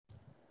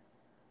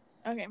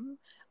Okay.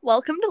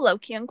 Welcome to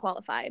Low-Key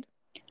Unqualified.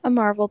 A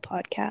Marvel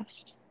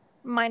podcast.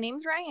 My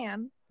name's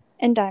Ryan.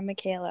 And I'm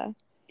Michaela.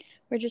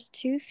 We're just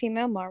two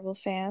female Marvel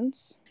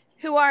fans.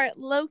 Who are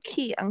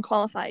low-key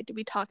unqualified to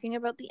be talking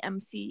about the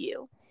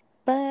MCU.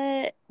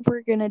 But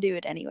we're gonna do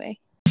it anyway.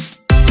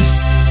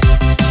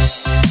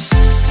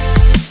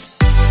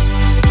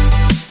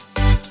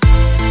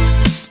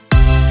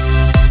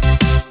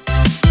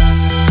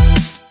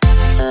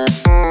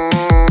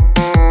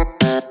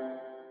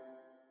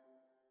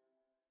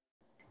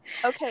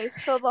 Okay,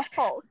 so the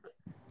Hulk.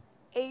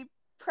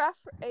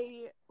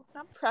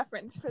 Not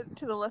preference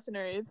to the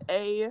listeners,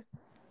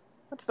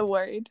 what's the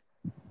word?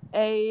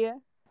 I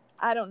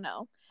don't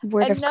know.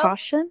 Word of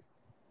caution?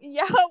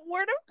 Yeah,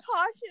 word of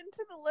caution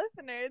to the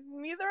listeners.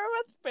 Neither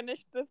of us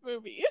finished this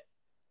movie.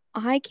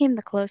 I came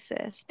the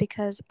closest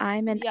because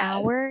I'm an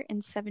hour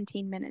and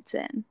 17 minutes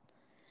in.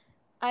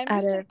 I'm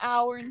just an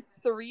hour and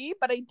 3,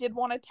 but I did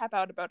want to tap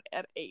out about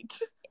at 8.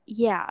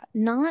 Yeah,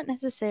 not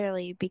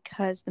necessarily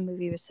because the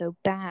movie was so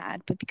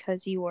bad, but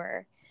because you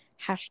were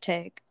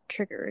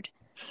 #triggered.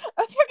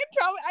 I was fucking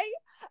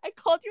traumatized. I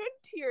called you in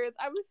tears.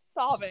 I was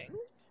sobbing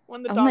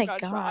when the dog got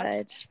shot. Oh my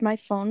god. My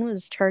phone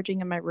was charging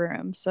in my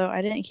room, so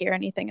I didn't hear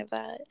anything of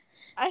that.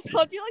 I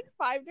called you like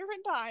 5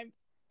 different times.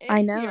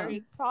 I know.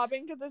 Tears,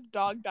 sobbing because this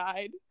dog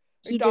died.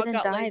 He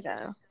didn't die,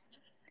 though.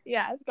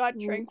 Yeah, it got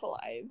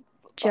tranquilized.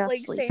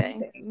 Just sleeping. Same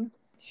thing.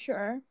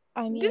 Sure.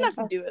 I mean, didn't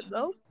have to do it,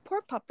 though.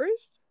 Poor puppers.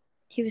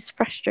 He was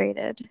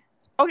frustrated.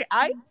 Okay,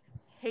 I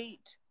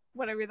hate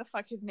whatever the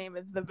fuck his name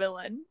is, the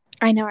villain.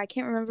 I know, I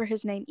can't remember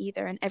his name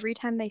either, and every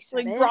time they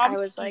said it, I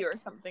was like... or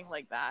something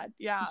like that,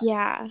 yeah.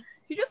 Yeah.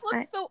 He just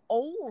looks so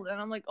old,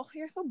 and I'm like, oh,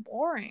 you're so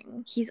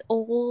boring. He's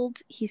old,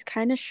 he's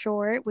kind of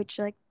short, which,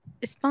 like,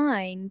 is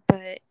fine,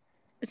 but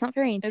it's not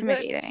very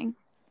intimidating.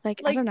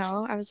 Like, I don't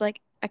know, I was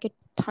like, I could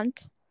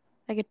punt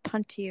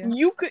you.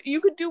 You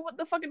could do what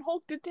the fucking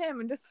Hulk did to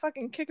him and just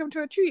fucking kick him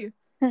to a tree.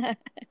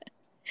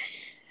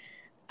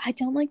 I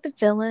don't like the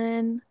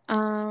villain.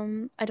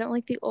 I don't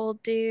like the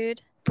old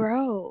dude.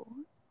 Bro,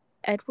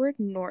 Edward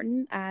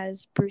Norton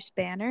as Bruce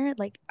Banner,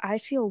 like, I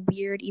feel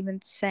weird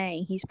even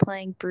saying he's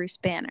playing Bruce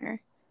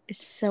Banner.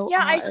 It's so odd.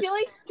 I feel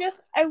like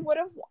I would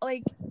have,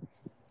 like,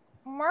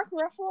 Mark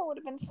Ruffalo would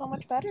have been so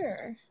much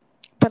better.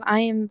 But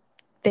I am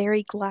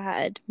very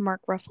glad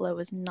Mark Ruffalo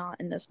was not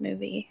in this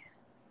movie.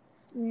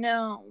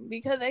 No,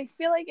 because I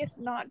feel like it's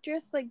not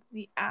just, like,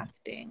 the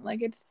acting.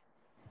 Like, it's,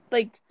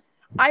 like,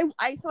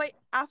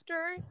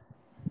 after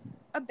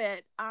a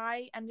bit,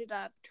 I ended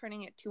up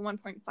turning it to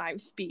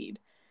 1.5 speed.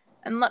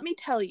 And let me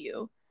tell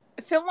you,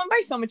 the film went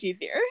by so much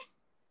easier.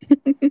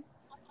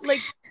 Like,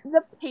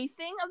 the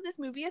pacing of this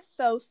movie is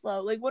so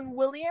slow. Like, when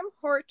William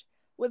Hurt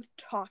was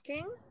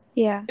talking,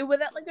 yeah, it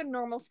was at, like, a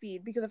normal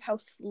speed because of how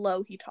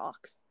slow he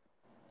talks.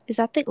 Is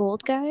that the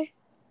old guy?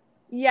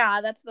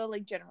 Yeah, that's the,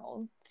 like,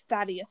 general.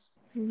 Thaddeus.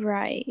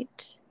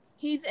 Right.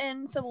 He's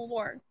in Civil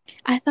War.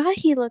 I thought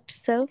he looked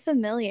so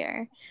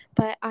familiar,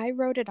 but I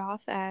wrote it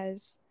off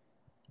as,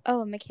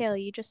 oh, Michaela,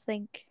 you just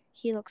think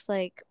he looks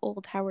like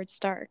old Howard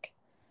Stark.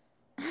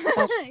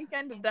 He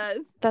kind of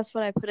does. That's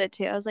what I put it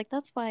to. I was like,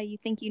 that's why you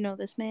think you know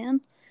this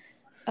man?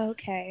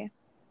 Okay.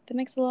 That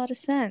makes a lot of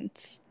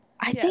sense.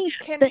 I think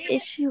the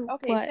issue...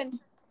 Okay, I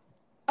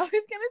was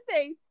going to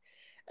say,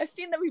 a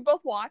scene that we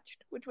both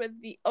watched, which was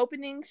the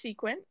opening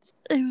sequence.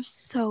 It was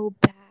so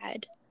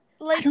bad.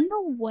 Like, I don't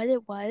know what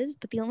it was,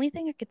 but the only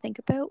thing I could think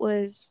about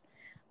was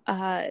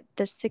the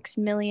 $6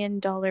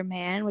 Million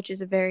Man, which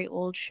is a very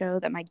old show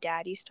that my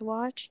dad used to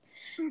watch.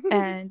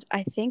 And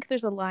I think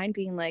there's a line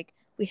being like,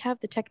 we have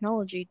the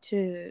technology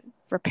to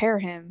repair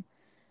him.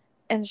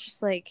 And it's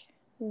just like,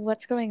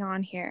 what's going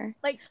on here?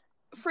 Like,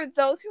 for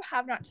those who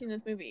have not seen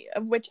this movie,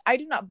 of which I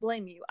do not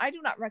blame you, I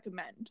do not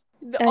recommend.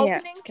 The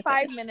opening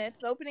 5 minutes,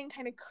 the opening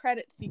kind of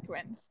credit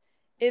sequence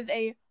is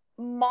a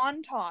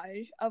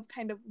montage of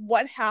kind of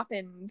what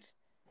happens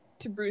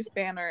to Bruce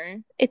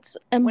Banner. It's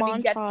a when montage.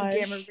 He gets the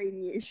gamma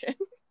radiation.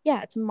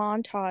 Yeah, it's a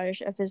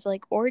montage of his,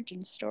 like,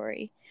 origin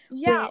story.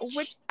 Yeah,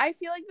 which I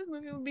feel like this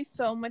movie would be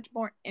so much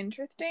more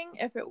interesting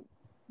if it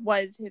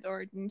was his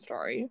origin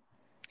story.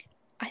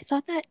 I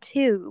thought that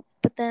too,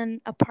 but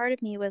then a part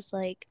of me was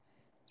like,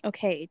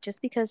 okay,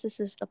 just because this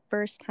is the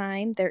first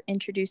time they're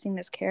introducing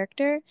this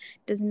character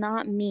does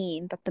not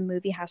mean that the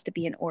movie has to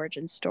be an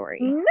origin story.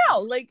 No,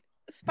 like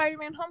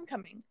Spider-Man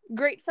Homecoming.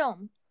 Great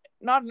film.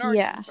 Not an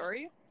origin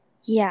story.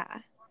 Yeah.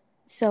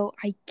 So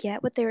I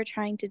get what they were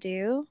trying to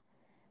do,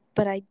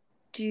 but I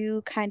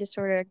do kind of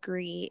sort of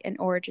agree an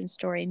origin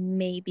story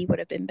maybe would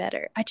have been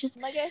better. I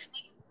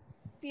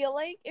feel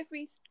like if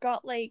we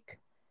got, like,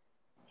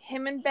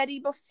 him and Betty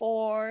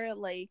before,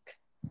 like,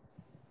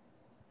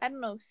 I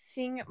don't know,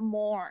 seeing it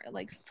more,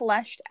 like,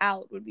 fleshed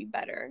out would be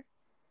better.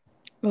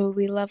 Oh,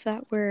 we love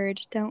that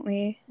word, don't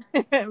we?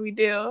 We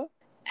do.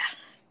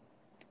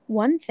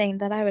 One thing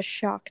that I was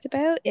shocked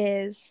about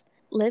is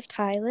Liv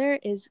Tyler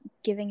is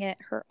giving it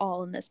her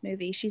all in this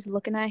movie. She's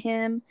looking at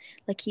him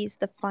like he's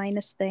the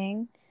finest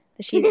thing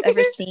that she's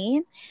ever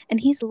seen. And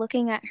he's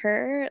looking at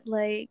her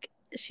like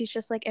she's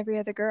just like every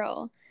other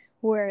girl,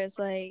 Whereas,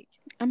 like,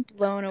 I'm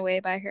blown away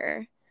by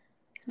her.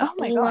 Oh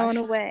my blown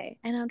gosh. away.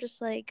 And I'm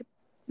just like,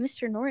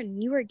 Mr.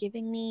 Norton, you are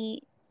giving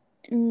me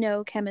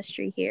no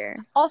chemistry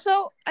here.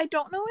 Also, I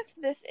don't know if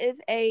this is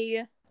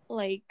a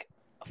like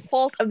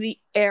fault of the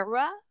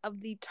era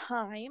of the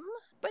time,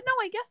 but no,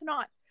 I guess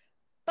not.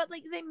 But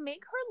like they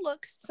make her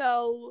look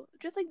so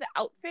just like the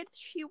outfits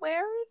she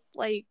wears,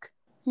 like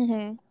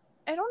Mm-hmm.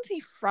 I don't say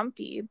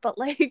frumpy, but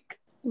like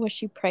Was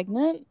she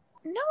pregnant?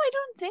 no, I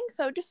don't think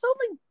so. Just so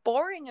like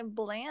boring and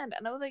bland.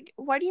 And I was like,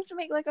 why do you have to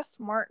make like a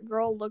smart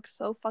girl look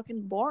so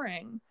fucking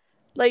boring?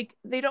 Like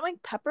they don't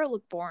make Pepper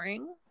look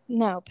boring.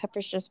 No,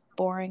 Pepper's just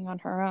boring on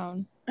her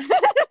own.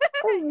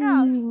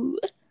 Yeah. Ooh.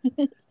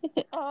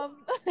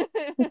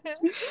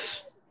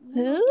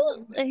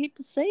 I hate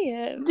to say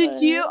it. Did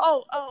But... you?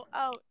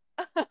 Oh.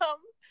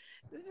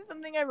 This is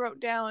something I wrote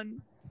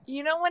down.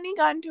 You know when he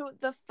got into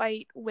the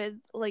fight with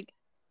like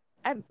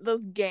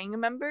those gang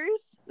members,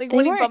 like They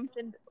when he weren't, bumps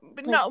in,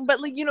 but like, no,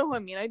 but like you know who I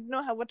mean. I don't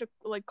know what to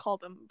like call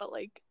them, but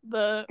like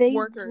the they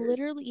workers,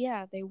 literally,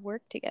 yeah, they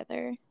work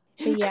together.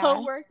 But his yeah,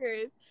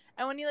 co-workers,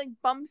 and when he like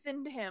bumps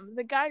into him,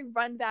 the guy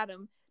runs at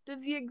him, does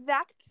the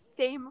exact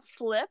same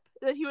flip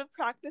that he was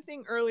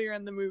practicing earlier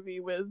in the movie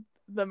with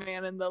the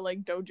man in the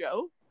like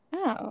dojo.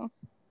 oh,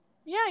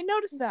 Yeah, I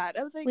noticed that.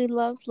 I was like, we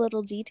love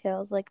little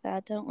details like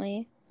that, don't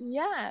we?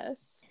 yes.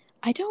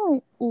 I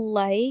don't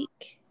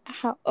like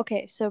how.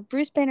 Okay, so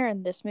Bruce Banner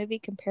in this movie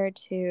compared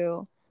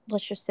to,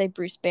 let's just say,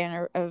 Bruce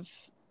Banner of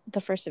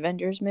the first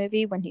Avengers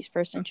movie when he's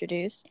first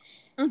introduced,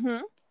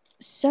 Mm-hmm.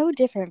 so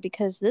different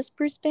because this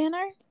Bruce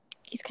Banner,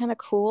 he's kind of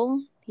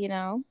cool, you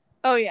know?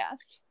 Oh yeah.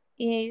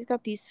 Yeah, he's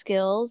got these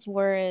skills,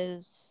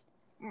 whereas,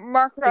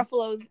 Mark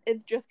Ruffalo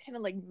is just kind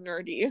of like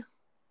nerdy.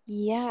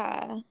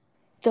 yeah.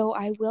 Though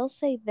I will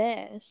say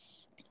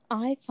this,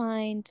 I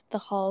find the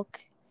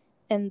Hulk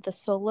in the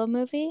Solo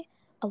movie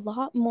a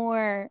lot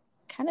more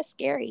kind of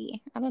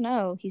scary. I don't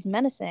know. He's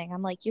menacing.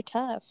 I'm like, you're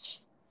tough.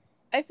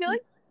 I feel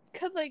like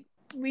because like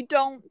we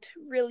don't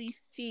really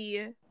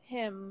see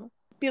him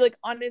be like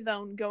on his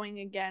own going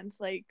against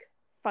like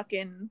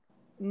fucking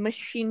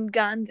machine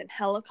guns and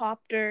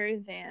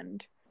helicopters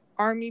and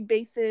army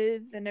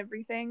bases and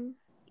everything.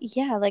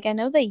 Yeah, like I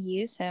know they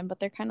use him, but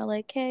they're kind of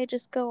like, hey,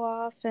 just go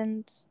off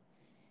and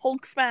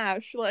Hulk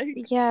smash,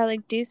 like yeah,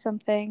 like do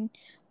something,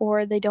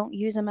 or they don't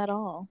use him at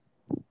all.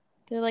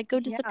 They're like, go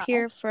yeah,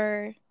 disappear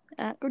for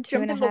go two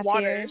jump and a in the half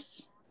water.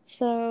 years.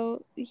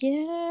 So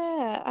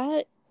yeah,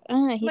 I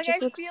don't know. He Like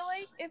just I looks. feel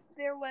like if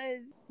there was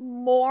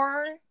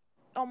more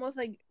almost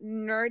like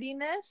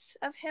nerdiness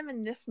of him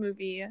in this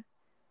movie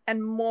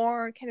and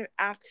more kind of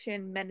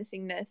action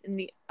menacingness in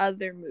the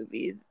other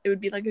movies, it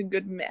would be like a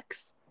good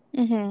mix.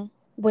 Mm-hmm.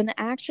 When the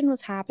action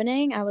was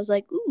happening, I was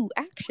like, ooh,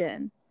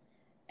 action.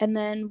 And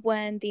then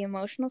when the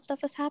emotional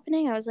stuff was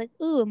happening, I was like,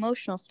 ooh,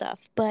 emotional stuff.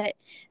 But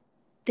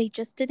they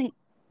just didn't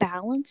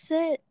balance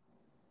it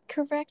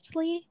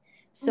correctly.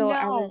 So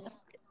No.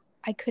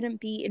 I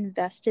couldn't be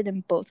invested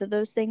in both of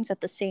those things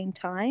at the same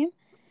time.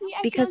 See, I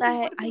feel Because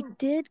like I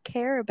did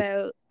care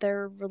about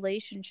their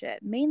relationship,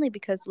 mainly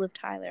because Liv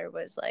Tyler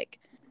was like,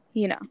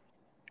 you know,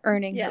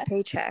 earning her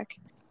paycheck.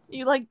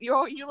 You like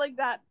you like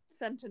that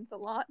sentence a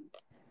lot.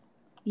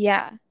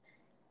 Yeah.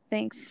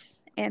 Thanks,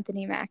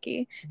 Anthony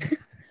Mackie.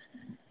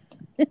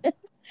 But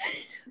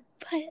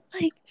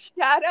like,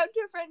 Shout out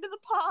to a friend of the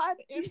pod,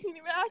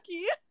 Anthony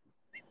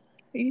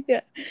Mackie.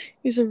 yeah,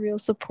 he's a real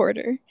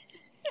supporter.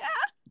 Yeah.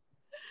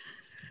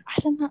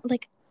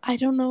 I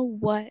don't know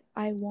what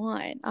I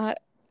want. I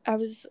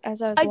was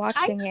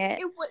watching it.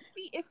 It would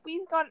see if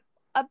we got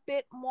a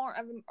bit more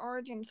of an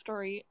origin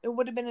story, it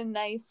would have been a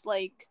nice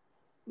like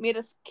made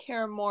us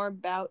care more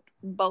about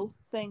both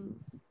things.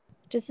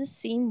 Does this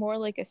seem more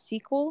like a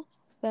sequel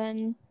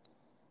than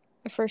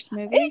a first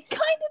movie? It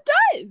kind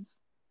of does.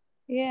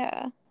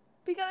 Yeah.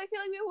 Because I feel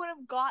like we would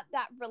have got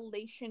that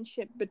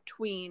relationship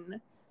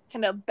between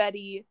kind of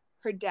Betty,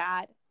 her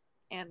dad,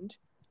 and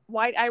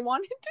I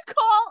wanted to fucking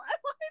call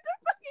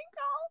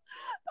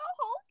the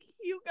Hulk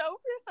Hugo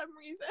for some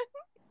reason.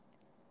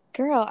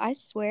 Girl, I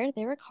swear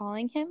they were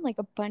calling him like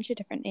a bunch of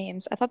different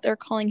names. I thought they were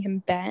calling him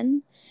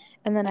Ben,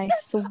 and then I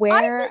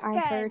swear I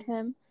heard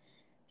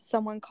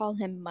someone call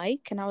him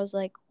Mike, and I was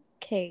like,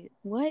 okay,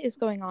 what is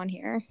going on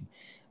here?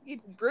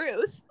 It's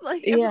Bruce.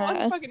 Like,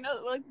 everyone fucking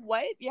knows. Like,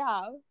 what?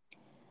 Yeah.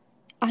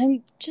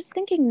 I'm just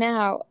thinking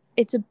now,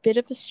 it's a bit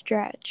of a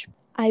stretch.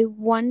 I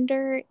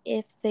wonder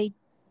if they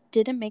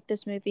didn't make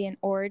this movie an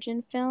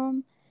origin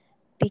film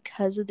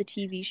because of the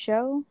TV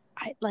show.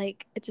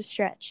 It's a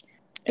stretch.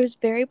 It was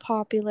very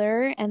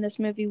popular, and this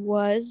movie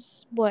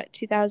was,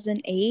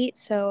 2008?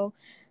 So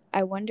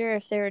I wonder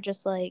if they were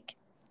just like,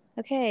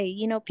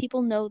 okay,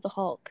 people know the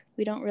Hulk.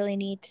 We don't really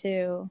need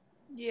to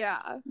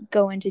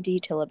go into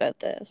detail about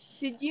this.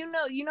 Did you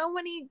know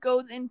when he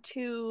goes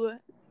into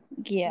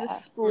the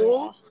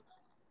school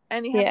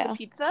and he has the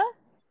pizza?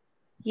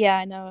 Yeah,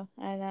 I know.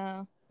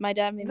 My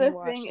dad made me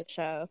watch the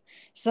show,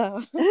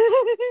 so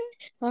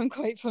I'm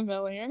quite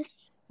familiar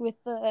with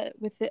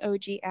the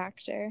OG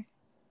actor.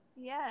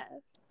 Yes.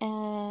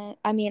 And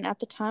I mean, at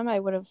the time I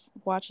would have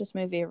watched this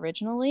movie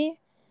originally,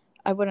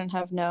 I wouldn't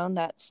have known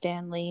that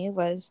Stan Lee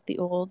was the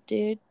old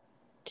dude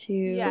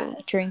to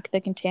drink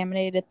the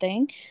contaminated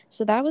thing.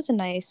 So that was a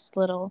nice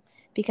little,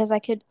 because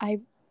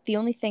the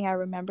only thing I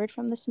remembered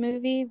from this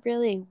movie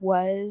really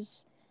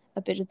was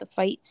a bit of the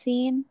fight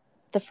scene,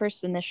 the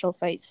first initial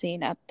fight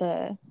scene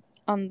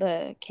on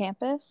the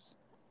campus,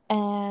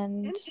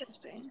 and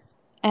Interesting.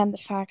 And the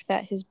fact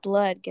that his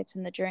blood gets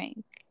in the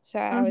drink. So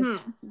I was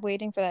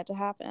waiting for that to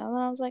happen, and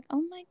then I was like,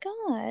 "Oh my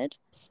god,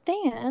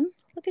 Stan,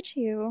 look at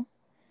you!"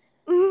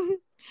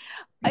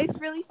 It's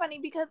really funny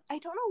because I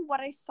don't know what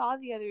I saw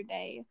the other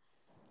day.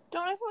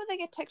 Don't know if it was like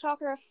a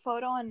TikTok or a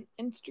photo on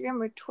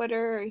Instagram or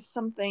Twitter or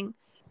something,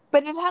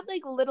 but it had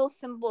like little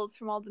symbols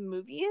from all the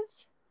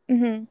movies,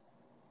 and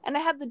it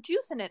had the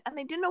juice in it, and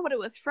I didn't know what it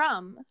was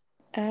from.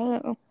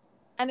 Oh.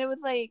 And it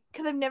was like,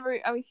 because I've never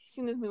obviously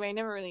seen this movie,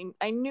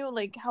 I knew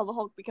like how the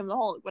Hulk became the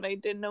Hulk, but I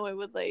didn't know it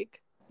was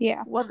like,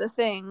 was a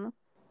thing.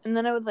 And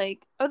then I was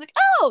like,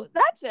 oh,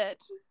 that's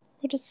it.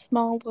 What a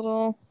small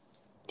little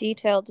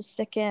detail to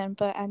stick in,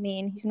 but I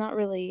mean, he's not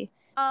really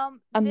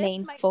a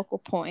main focal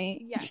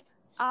point. Yeah.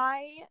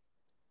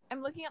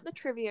 I'm looking at the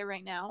trivia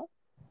right now.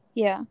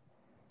 Yeah.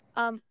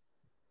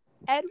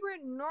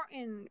 Edward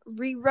Norton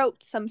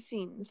rewrote some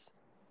scenes.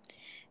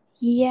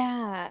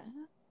 Yeah.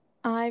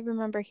 I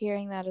remember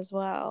hearing that as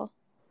well.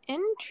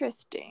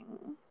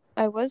 Interesting.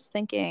 I was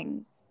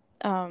thinking,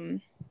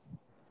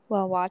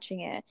 while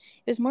watching it,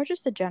 it was more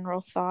just a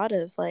general thought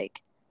of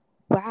like,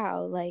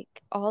 wow,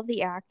 like all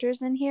the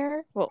actors in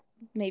here, well,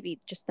 maybe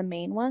just the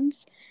main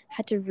ones,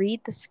 had to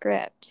read the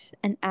script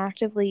and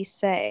actively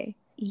say,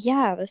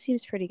 yeah, this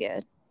seems pretty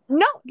good.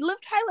 No, Liv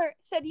Tyler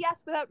said yes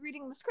without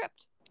reading the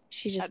script.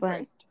 She just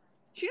went.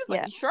 She just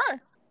went,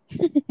 sure.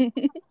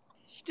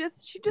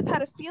 She just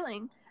had a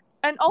feeling.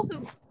 And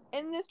also,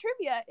 in this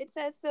trivia, it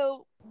says,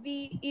 so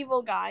the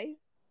evil guy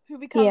who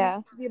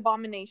becomes the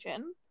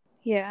Abomination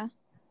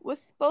was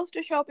supposed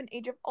to show up in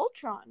Age of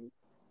Ultron.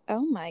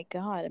 Oh my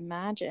god,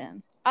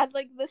 imagine. As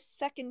like the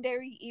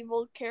secondary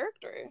evil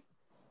character.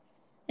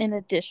 In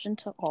addition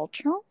to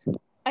Ultron?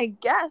 I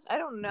guess. I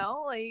don't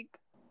know. Like,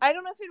 I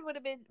don't know if it would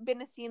have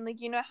been a scene, like,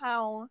 you know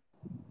how,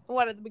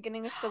 at the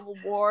beginning of Civil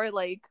War,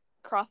 like,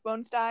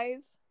 Crossbones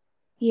dies?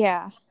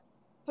 Yeah.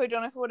 So I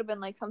don't know if it would have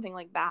been, like, something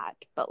like that,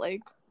 but,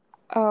 like...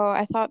 Oh,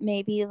 I thought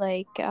maybe,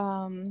 like,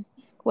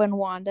 when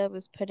Wanda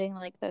was putting,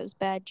 like, those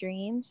bad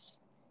dreams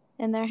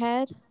in their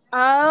head.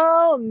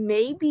 Oh,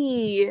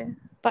 maybe.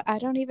 But I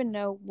don't even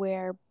know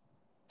where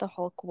the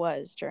Hulk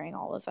was during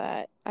all of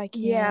that. I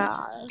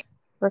can't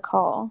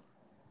recall.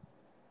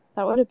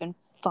 That would have been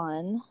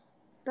fun.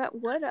 That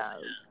would have.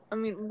 I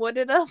mean, would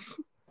it have?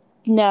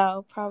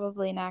 No,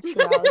 probably in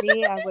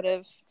actuality, I would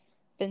have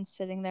been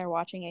sitting there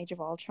watching Age of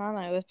Ultron.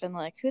 I would have been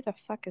like, who the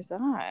fuck is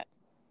that?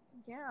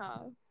 Yeah.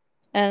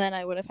 And then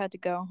I would have had to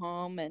go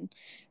home and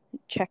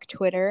check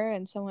Twitter,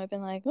 and someone would have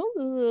been like,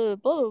 oh,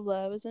 blah, blah,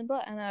 blah, was in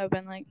blah. And I would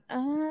have been like,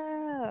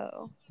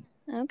 oh,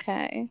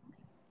 okay.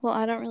 Well,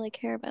 I don't really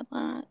care about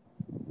that.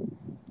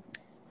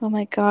 Oh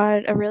my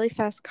god, a really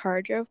fast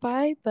car drove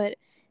by, but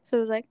so it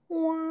was like,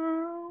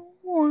 wow,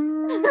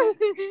 wow.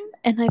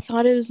 And I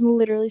thought it was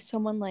literally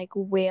someone like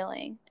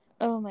wailing.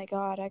 Oh my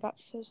god, I got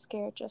so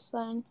scared just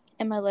then.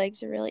 And my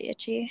legs are really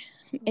itchy.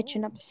 I'm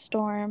itching up a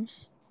storm.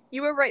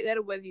 You were right that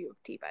it was U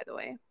of T, by the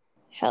way.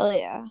 Hell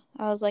yeah.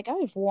 I was like,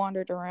 I've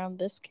wandered around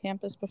this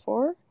campus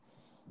before.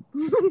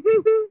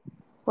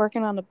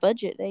 Working on a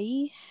budget,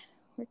 eh?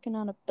 Working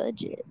on a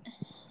budget.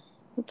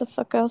 What the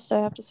fuck else do I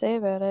have to say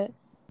about it?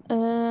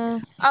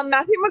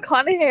 Matthew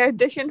McConaughey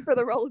auditioned for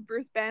the role of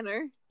Bruce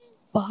Banner.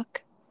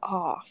 Fuck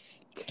off.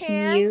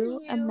 Can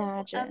you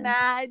imagine?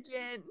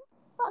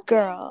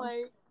 Girl,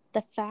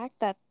 the fact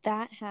that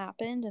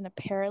happened in a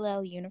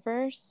parallel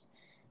universe?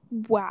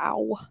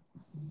 Wow.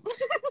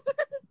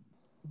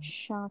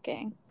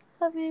 Shocking.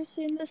 Have you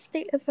seen the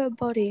state of her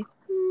body?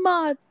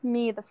 Mad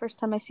me the first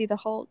time I see the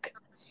Hulk.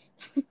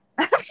 Have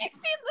you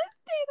seen the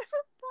state of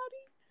her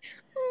body?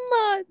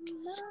 Mad.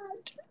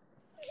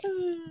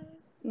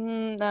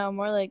 No,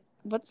 more like,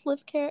 what's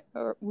Liv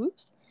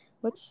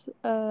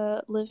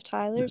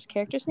Tyler's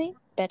character's name?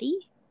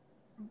 Betty?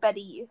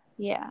 Betty.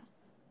 Yeah.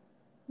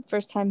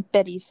 First time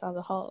Betty saw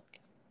the Hulk.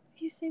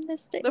 Have you seen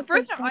this state? The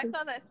first time I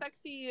saw that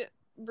sexy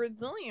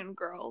Brazilian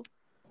girl.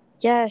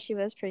 Yeah, she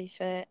was pretty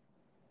fit.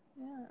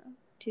 Yeah.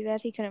 Too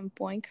bad he couldn't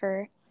boink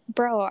her.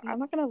 Bro, I'm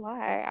not gonna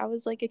lie. I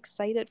was like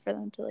excited for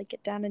them to like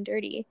get down and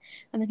dirty.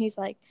 And then he's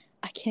like,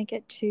 I can't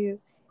get too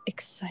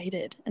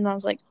excited. And I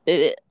was like,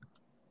 ugh.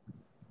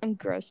 I'm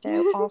grossed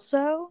out.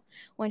 Also,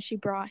 when she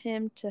brought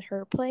him to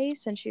her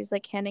place and she was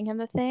like handing him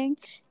the thing,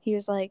 he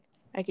was like,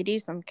 I could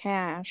use some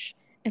cash.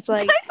 It's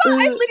like, I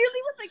literally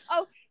was like,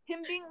 oh,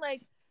 him being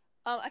like,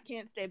 I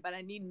can't stay, but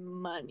I need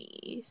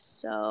money.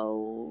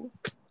 So,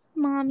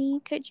 Mommy,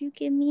 could you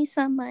give me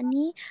some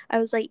money? I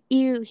was like,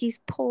 ew,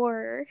 he's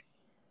poor.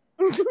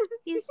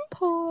 He's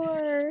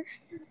poor.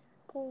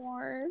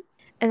 Poor.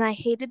 And I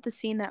hated the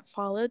scene that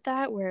followed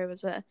that, where it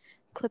was a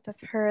clip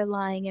of her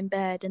lying in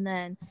bed and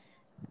then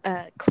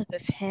a clip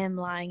of him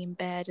lying in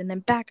bed, and then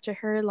back to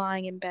her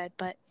lying in bed,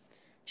 but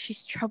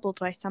she's troubled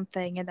by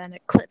something, and then a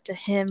clip to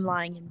him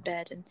lying in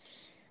bed, and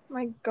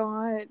my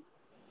God,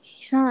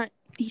 he's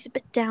a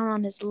bit down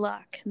on his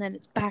luck, and then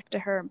it's back to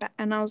her,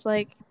 and I was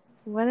like,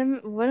 what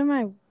am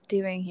I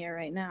doing here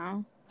right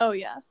now? Oh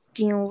yes.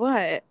 Do you know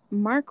what?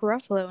 Mark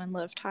Ruffalo and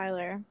Liv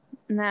Tyler.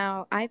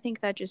 Now, I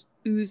think that just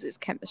oozes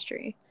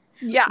chemistry.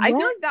 Yeah, I feel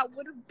like that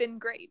would have been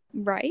great.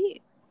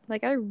 Right?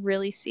 Like, I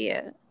really see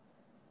it.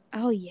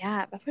 Oh,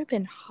 yeah, that would have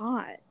been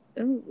hot.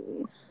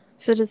 Ooh.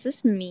 So does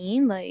this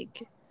mean,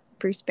 like,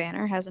 Bruce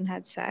Banner hasn't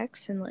had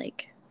sex in,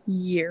 like,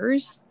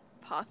 years?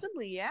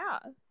 Possibly, yeah.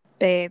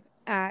 Babe,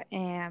 I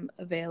am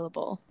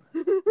available.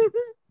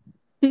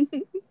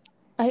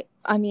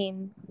 I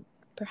mean,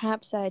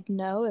 perhaps I'd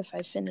know if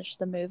I finished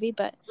the movie,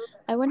 but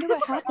I wonder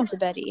what happened to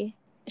Betty.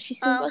 She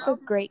seemed like a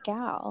great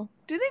gal.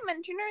 Do they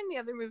mention her in the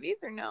other movies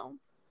or no?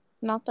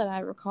 Not that I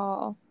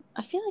recall.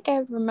 I feel like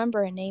I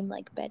remember a name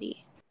like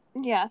Betty.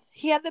 Yes.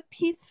 He had the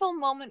peaceful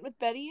moment with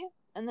Betty,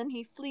 and then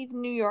he flees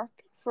New York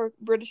for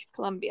British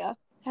Columbia.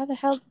 How the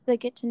hell did they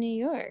get to New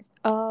York?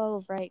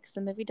 Oh, right, because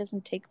the movie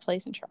doesn't take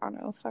place in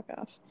Toronto. Fuck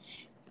off.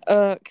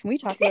 Can we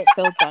talk about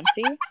Phil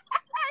Dunphy?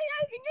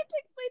 I think it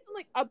takes place in,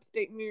 like,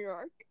 upstate New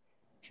York.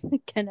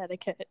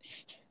 Connecticut.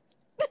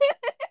 And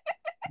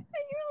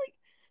you're like,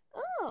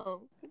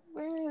 oh,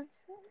 where is...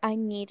 I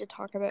need to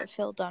talk about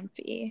Phil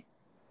Dunphy.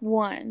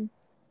 One,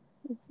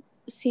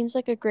 seems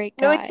like a great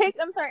guy. No, it takes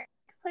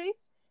place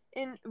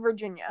in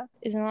Virginia.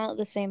 Isn't that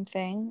the same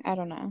thing? I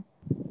don't know.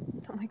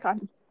 Oh my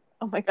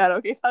god,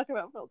 okay, talk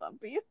about Phil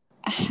Dunphy.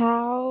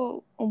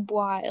 How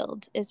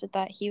wild is it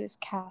that he was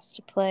cast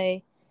to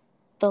play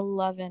the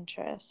love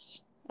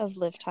interest of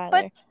Liv Tyler?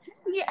 But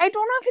yeah, I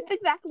don't know if it's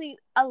exactly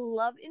a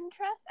love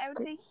interest. I would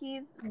say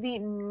he's the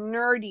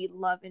nerdy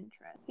love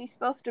interest. He's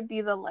supposed to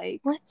be the, like...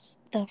 What's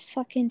the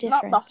fucking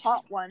difference? Not the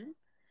hot one.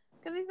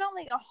 Because he's not,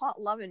 like, a hot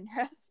love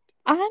interest.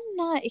 I'm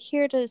not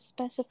here to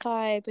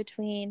specify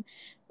between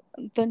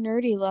the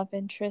nerdy love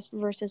interest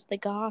versus the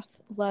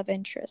goth love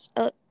interest.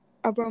 A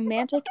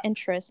romantic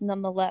interest,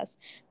 nonetheless.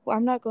 Well,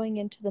 I'm not going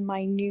into the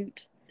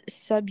minute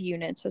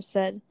subunits of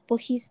said, well,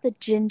 he's the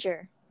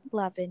ginger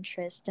love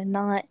interest and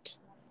not,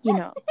 you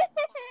know,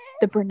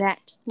 the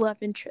brunette love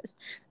interest.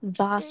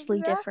 Vastly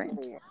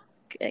different.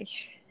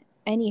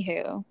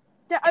 Anywho,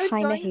 yeah, I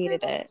kind of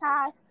hated it.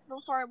 Cast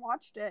before I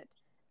watched it,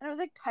 and I was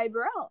like, Ty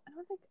Burrell. And I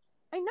was like,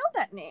 I know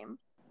that name.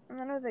 And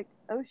then I was like,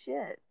 oh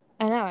shit.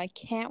 I know, I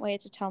can't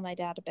wait to tell my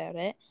dad about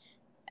it.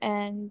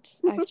 And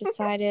I've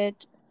decided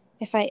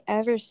if I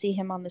ever see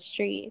him on the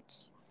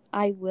streets,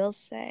 I will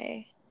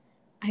say,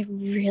 I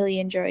really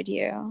enjoyed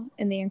you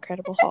in The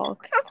Incredible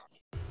Hulk.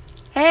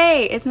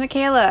 Hey, it's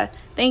Michaela.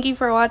 Thank you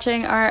for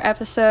watching our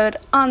episode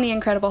on The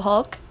Incredible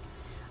Hulk.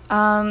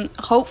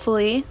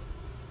 Hopefully,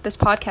 this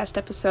podcast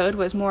episode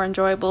was more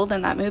enjoyable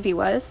than that movie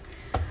was.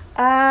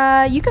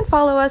 You can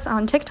follow us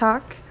on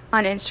TikTok,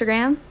 on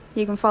Instagram,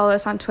 you can follow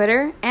us on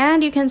Twitter,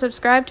 and you can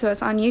subscribe to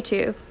us on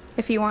YouTube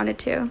if you wanted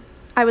to.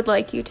 I would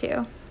like you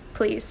to,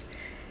 please.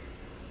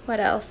 What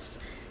else?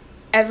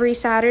 Every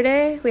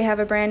Saturday, we have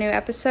a brand new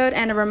episode,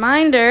 and a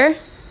reminder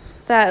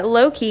that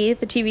Loki,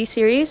 the TV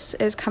series,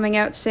 is coming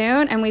out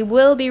soon, and we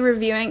will be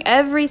reviewing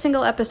every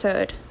single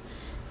episode.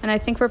 And I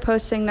think we're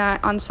posting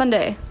that on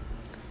Sunday.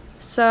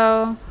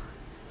 So,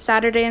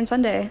 Saturday and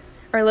Sunday,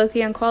 or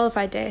Loki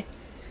Unqualified Day.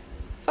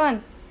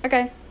 Fun.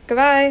 Okay,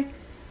 goodbye.